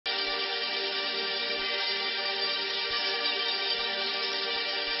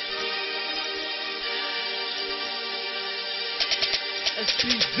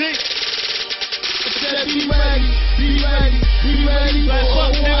said be ready, be ready, be ready for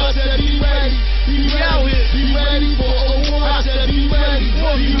a war. I said be ready, be ready, be ready for a war. I said be ready,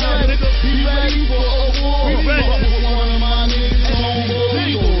 be ready, be ready for a war. One of my niggas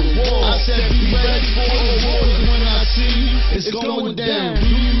homeboy, I said be ready for a war. When I see you, it's going down. Do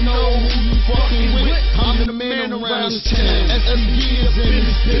you know who you fucking with? I'm the man around this town. SMG up in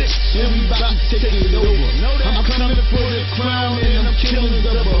this bitch, and we bout to take it over. I'm coming for the crown and I'm killing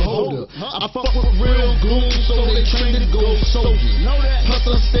the beholder. I fuck with real goons, so they train to go soldier. Plus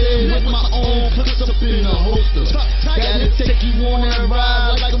I stay with my own clips up in the holster. Gotta take you on that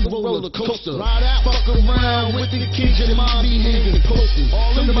ride like a roller coaster. Fuck around with the kids, your mom be hanging posters.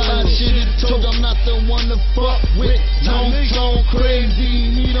 Somebody shit is told I'm not the one to fuck with. Don't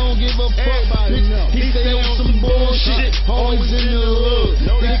crazy, he don't give a fuck. He stay on some bullshit, always in the hood.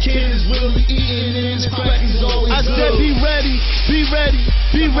 The kid is really eating and his crack is always good. I said be ready, be ready,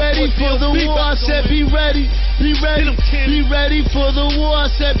 be ready for the war. I said be ready, be ready, be ready for the war. I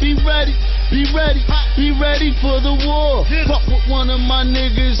said be ready, be ready, be ready for the war. Fuck with one of my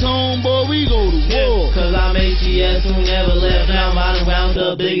niggas, homeboy, we go to war. Cause I'm ATS who never left. Now I'm riding around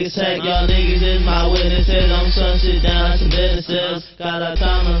the biggest tech. Y'all niggas is my witnesses. I'm shutting shit down like some businesses. Got our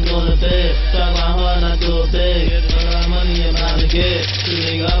time, I'm going to bed. Talk my heart, not do it big. Got our money I'm about to get. Two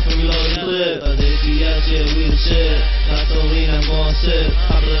nigga up and reload the clip. Cause ATS, yeah, we the shit. Got the weed, I'm going sit.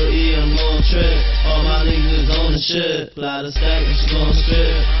 Pop a little E, I'm going trip. All my niggas is on the shit. Fly the stack and she gon'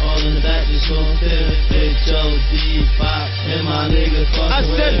 strip. All in the back, just gon' fit. Big Joe, D5, and my nigga fucking I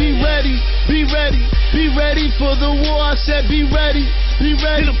said be ready, be ready, be ready for the war. I said be ready, be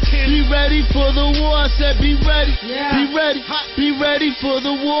ready, be ready for the war. I said be ready, be ready for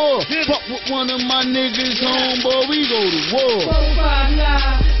the war. Fuck with one of my niggas, homeboy, we go to war.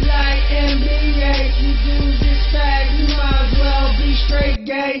 459 like NBA, you do this fast, you might as well be straight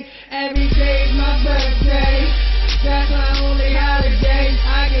gay. Every day's my birthday, that's my only holiday.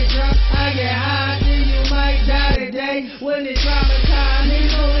 I get drunk, I get high, then you might die today. When it's drama time, they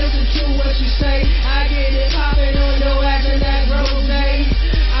don't listen to what you say. I get it poppin' on your ass and that rose.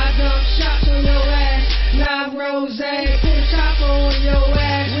 I dump shots on your ass, not rose. Put a chopper on your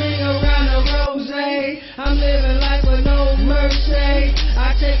ass, ring around the rose. I'm living life with no mercy.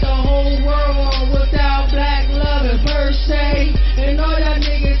 I take the whole world on without black love and per se. And all that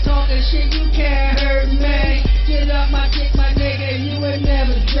niggas talking shit, you can't hurt me. Get up my dick, my nigga, you would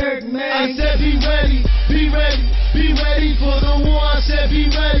never jerk me. I said be ready, be ready, be ready for the war. I said be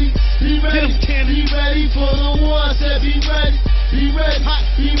ready, be ready, be ready for the war. I said be ready, be ready,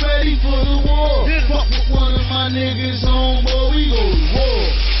 be ready for the war. Fuck with one of my niggas, home.